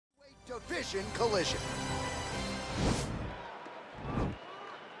Division collision.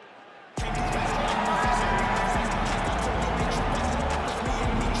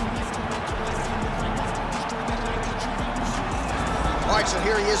 All right, so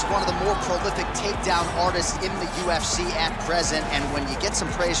here he is, one of the more prolific takedown artists in the UFC at present. And when you get some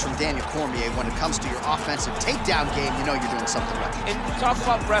praise from Daniel Cormier, when it comes to your offensive takedown game, you know you're doing something right. And you talk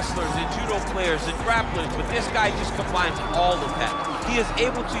about wrestlers and judo players and grapplers, but this guy just combines all of that. He is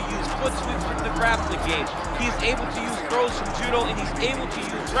able to use foot sweeps from the grappling game. He is able to use throws from judo, and he's able to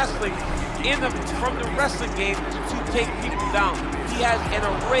use wrestling from the wrestling game to take people down. He has an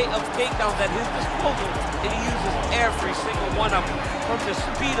array of takedowns at his disposal, and he uses every single one of them. From the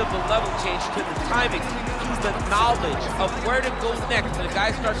speed of the level change to the timing to the knowledge of where to go next. When the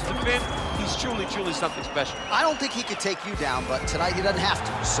guy starts to defend, he's truly, truly something special. I don't think he could take you down, but tonight he doesn't have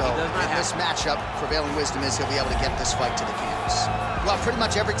to. So in this matchup, prevailing wisdom is he'll be able to get this fight to the canvas. Well, pretty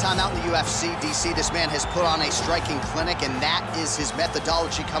much every time out in the UFC, DC, this man has put on a striking clinic, and that is his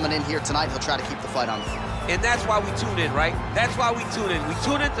methodology coming in here tonight. He'll try to keep the fight on the floor. And that's why we tune in, right? That's why we tune in. We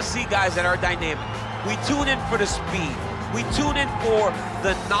tune in to see guys that are dynamic. We tune in for the speed. We tune in for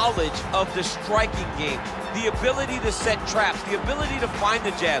the knowledge of the striking game, the ability to set traps, the ability to find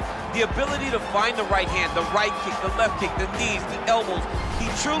the jab, the ability to find the right hand, the right kick, the left kick, the knees, the elbows. He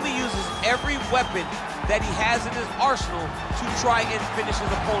truly uses every weapon that he has in his arsenal to try and finish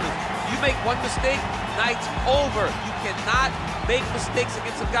his opponent. You make one mistake, night's over. You cannot make mistakes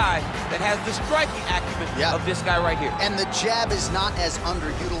against a guy that has the striking acumen of this guy right here. And the jab is not as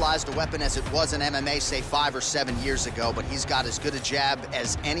underutilized a weapon as it was in MMA, say 5 or 7 years ago, but he's got as good a jab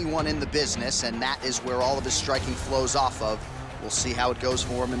as anyone in the business, and that is where all of his striking flows off of. We'll see how it goes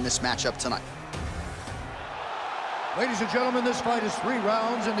for him in this matchup tonight. Ladies and gentlemen, this fight is 3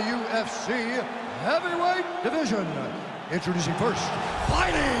 rounds in the UFC heavyweight division. Introducing first,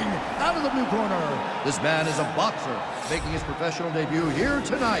 fighting out of the blue corner. This man is a boxer, making his professional debut here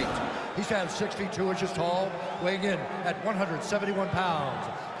tonight. He stands 6 feet 2 inches tall, weighing in at 171 pounds.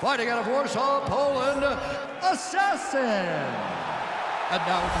 Fighting out of Warsaw, Poland, Assassin. And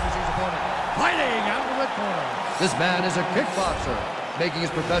now introducing his opponent, fighting out of the red corner. This man is a kickboxer, making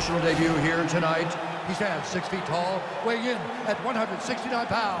his professional debut here tonight. He stands 6 feet tall, weighing in at 169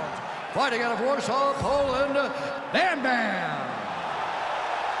 pounds. Fighting out of Warsaw, Poland, Bam Bam!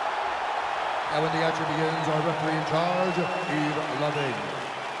 And when the action begins, our referee in charge, Yves Levine.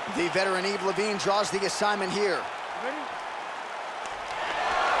 The veteran Yves Levine draws the assignment here. Ready?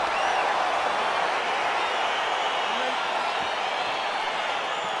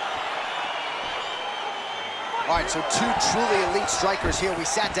 All right, so 2 truly elite strikers here. We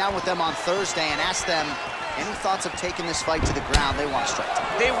sat down with them on Thursday and asked them any thoughts of taking this fight to the ground. They want to strike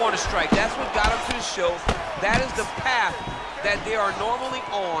tonight. They want to strike. That's what got them to the show. That is the path that they are normally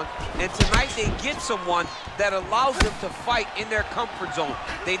on. And tonight they get someone that allows them to fight in their comfort zone.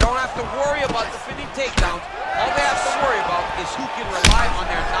 They don't have to worry about defending takedowns. All they have to worry about is who can rely on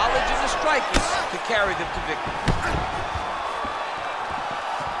their knowledge in the striking to carry them to victory.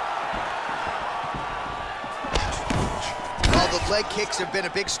 The leg kicks have been a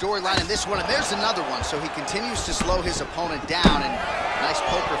big storyline in this one, and there's another one. So he continues to slow his opponent down, and nice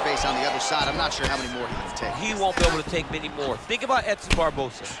poker face on the other side. I'm not sure how many more he can take. He won't be able to take many more. Think about Edson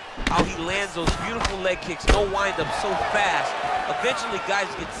Barboza, how he lands those beautiful leg kicks, no wind-up, so fast. Eventually,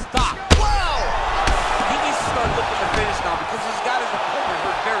 guys get stopped. Wow! He needs to start looking to finish now because he's got his opponent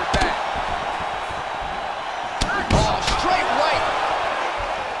hurt very bad. Oh, straight right.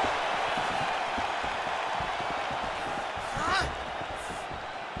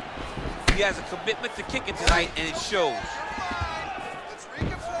 He has a commitment to kicking tonight, and it shows.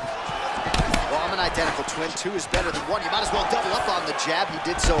 Well, I'm an identical twin. 2 is better than 1. You might as well double up on the jab. He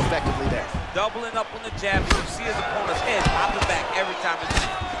did so effectively there. Doubling up on the jab, you see his opponent's head pop the back every time it's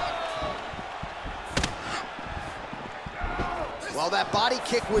in. Well, that body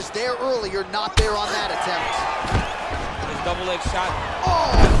kick was there earlier, not there on that attempt. His double leg shot.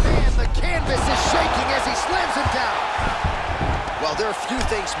 Oh, man, the canvas is shaking as he slams him down. Well, there are few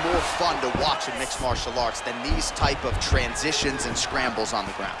things more fun to watch in mixed martial arts than these type of transitions and scrambles on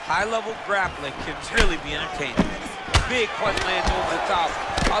the ground. High-level grappling can really be entertaining. Big punch lands over the top.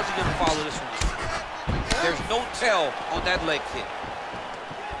 How's he gonna follow this one? There's no tell on that leg kick.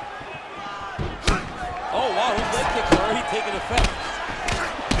 Oh, wow, his leg kicks are already taking effect.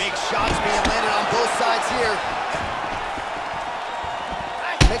 Big shots being landed on both sides here.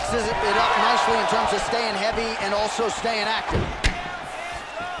 Mixes it up nicely in terms of staying heavy and also staying active.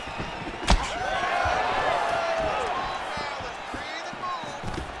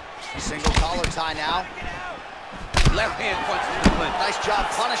 Single collar tie now. Left hand punch in the clinch. Nice job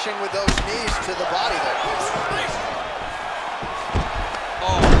punishing with those knees to the body there.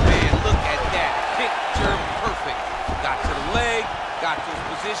 Oh, man, look at that. Picture perfect. Got to the leg, got to his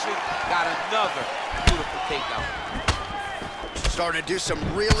position, got another beautiful takedown. Starting to do some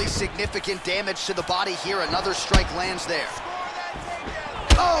really significant damage to the body here. Another strike lands there.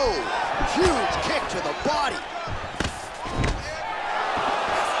 Oh, huge kick to the body.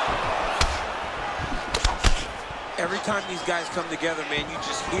 Every time these guys come together, man, you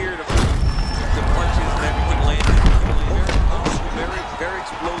just hear the punches and everything landing. Very, very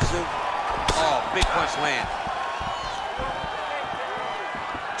explosive. Oh, big punch land.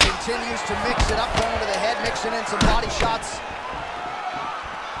 Continues to mix it up, going to the head, mixing in some body shots.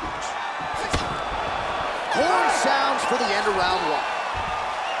 Horn sounds for the end of round one.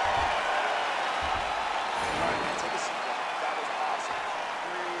 Take a seat. That was awesome.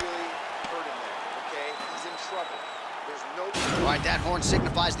 Really hurt him there, okay? He's in trouble. There's no... All right, that horn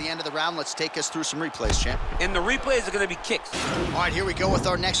signifies the end of the round. Let's take us through some replays, champ. And the replays are going to be kicks. All right, here we go with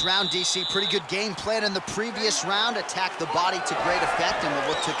our next round, DC. Pretty good game plan in the previous round. Attack the body to great effect, and we'll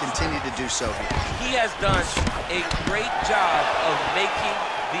look to continue to do so here. He has done a great job of making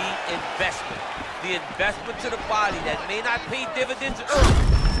the investment. The investment to the body that may not pay dividends early,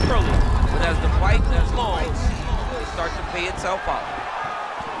 but as the fight is long, it starts to pay itself out.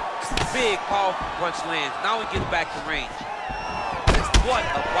 Big, powerful punch lands. Now he gets back to range. What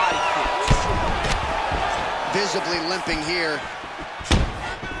a body kick. Visibly limping here.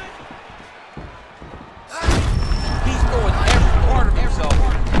 He's throwing every part of himself.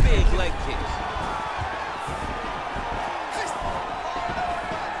 Big leg kicks.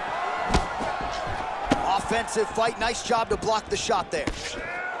 Offensive fight. Nice job to block the shot there.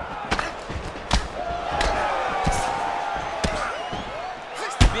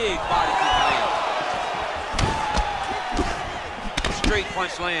 Big body kick lands. Straight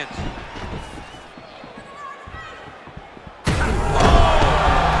punch lands.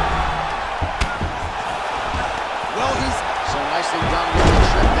 Well, he's so nicely done with the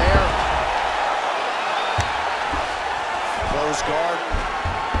trip there. Close guard.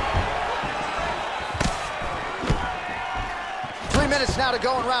 3 minutes now to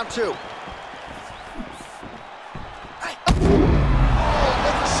go in round two.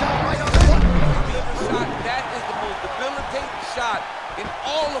 That is the most debilitating shot in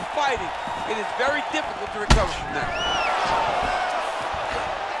all of fighting. It is very difficult to recover from that.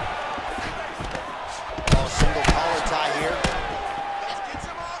 Oh, single collar tie here. Let's get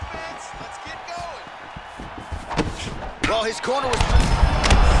some offense. Let's get going. Well, his corner was back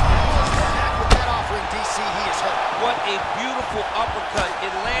with that offering, DC. He is hurt. What a beautiful uppercut.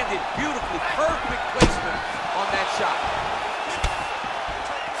 It landed beautifully. Perfect placement on that shot.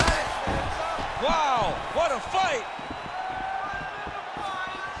 Wow, what a fight!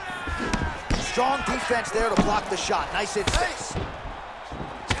 Strong defense there to block the shot. Nice instincts.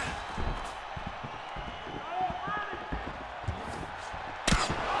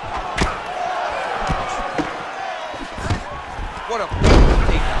 What a beautiful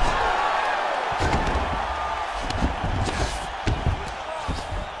takedown.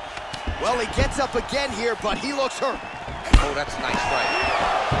 Well, he gets up again here, but he looks hurt. Oh, that's a nice strike.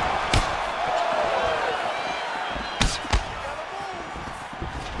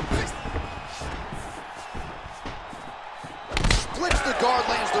 Splits the guard,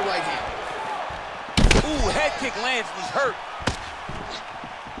 lands the right hand. Ooh, head kick lands, he's hurt.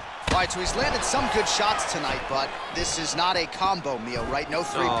 All right, so he's landed some good shots tonight, but this is not a combo meal, right? No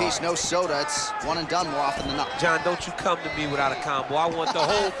three-piece, no soda. It's one and done more often than not. John, don't you come to me without a combo. I want the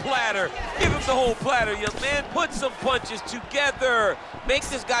whole platter. Give him the whole platter, young man. Put some punches together. Make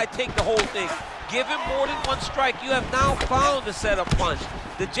this guy take the whole thing. Give him more than one strike. You have now found the setup punch.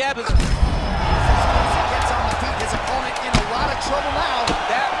 The jab is... Gets on the feet, his opponent in a lot of trouble now.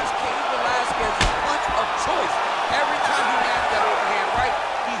 That was Cain Velasquez's punch of choice. Every time he landed that overhand right,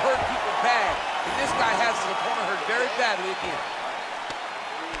 he hurt people bad. And this guy has his opponent hurt very badly again.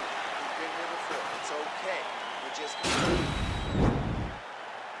 We've been here before. It's okay. We're just...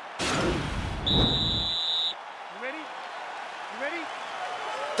 You ready? You ready?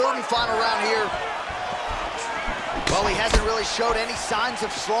 Third and final round here. Well, he hasn't really showed any signs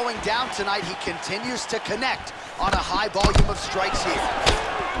of slowing down tonight. He continues to connect on a high volume of strikes here.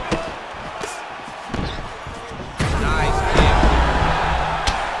 Nice, man.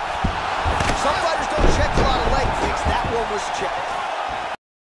 Some fighters don't check a lot of leg kicks. That one was checked.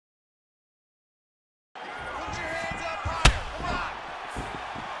 Put your hands up higher. Come on.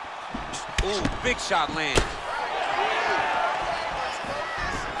 Ooh, big shot lands.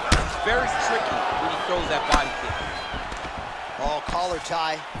 It's very tricky when he throws that body kick. Oh, collar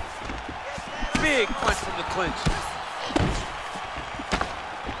tie. Big punch from the clinch.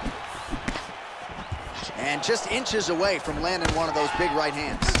 And just inches away from landing one of those big right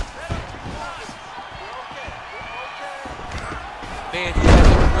hands. Man, he has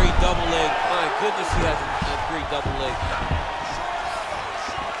a great double leg. My goodness, he has a great double leg.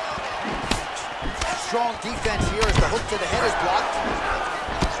 Strong defense here as the hook to the head is blocked.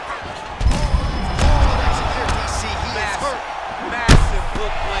 Massive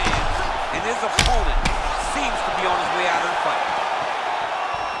hook lands, and his opponent seems to be on his way out of the fight.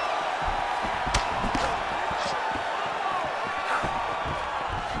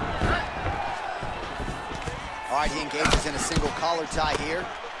 All right, he engages in a single collar tie here.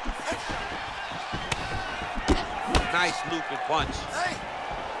 Nice looping punch.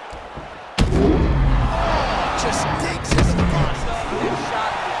 Just digs his body. He's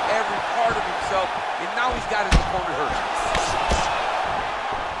shot with every part of himself, and now he's got his opponent hurt.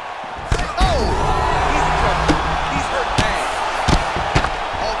 Oh! He's in trouble. He's hurt bad.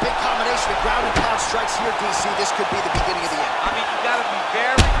 Oh, big combination of ground and pound strikes here, DC. This could be the beginning of the end. I mean, you gotta be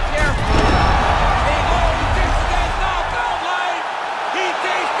very careful. Hey, oh, he tasted that knockout life! He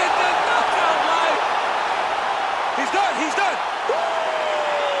tasted the knockout life! He's done, he's done!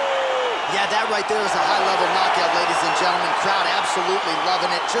 Yeah, that right there is a high-level knockout, ladies and gentlemen. Crowd absolutely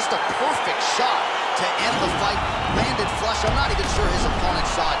loving it. Just a perfect shot to end the fight. Landed flush. I'm not even sure his opponent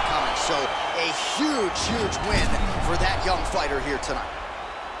saw it coming. So a huge, huge win for that young fighter here tonight.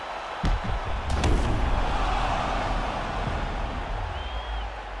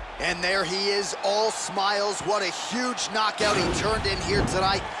 And there he is, all smiles. What a huge knockout he turned in here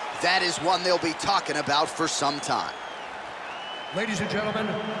tonight. That is one they'll be talking about for some time. Ladies and gentlemen,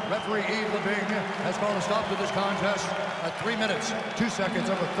 referee Yves Leving has called a stop to this contest at 3 minutes, 2 seconds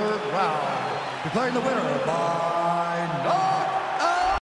of the third round, declaring the winner by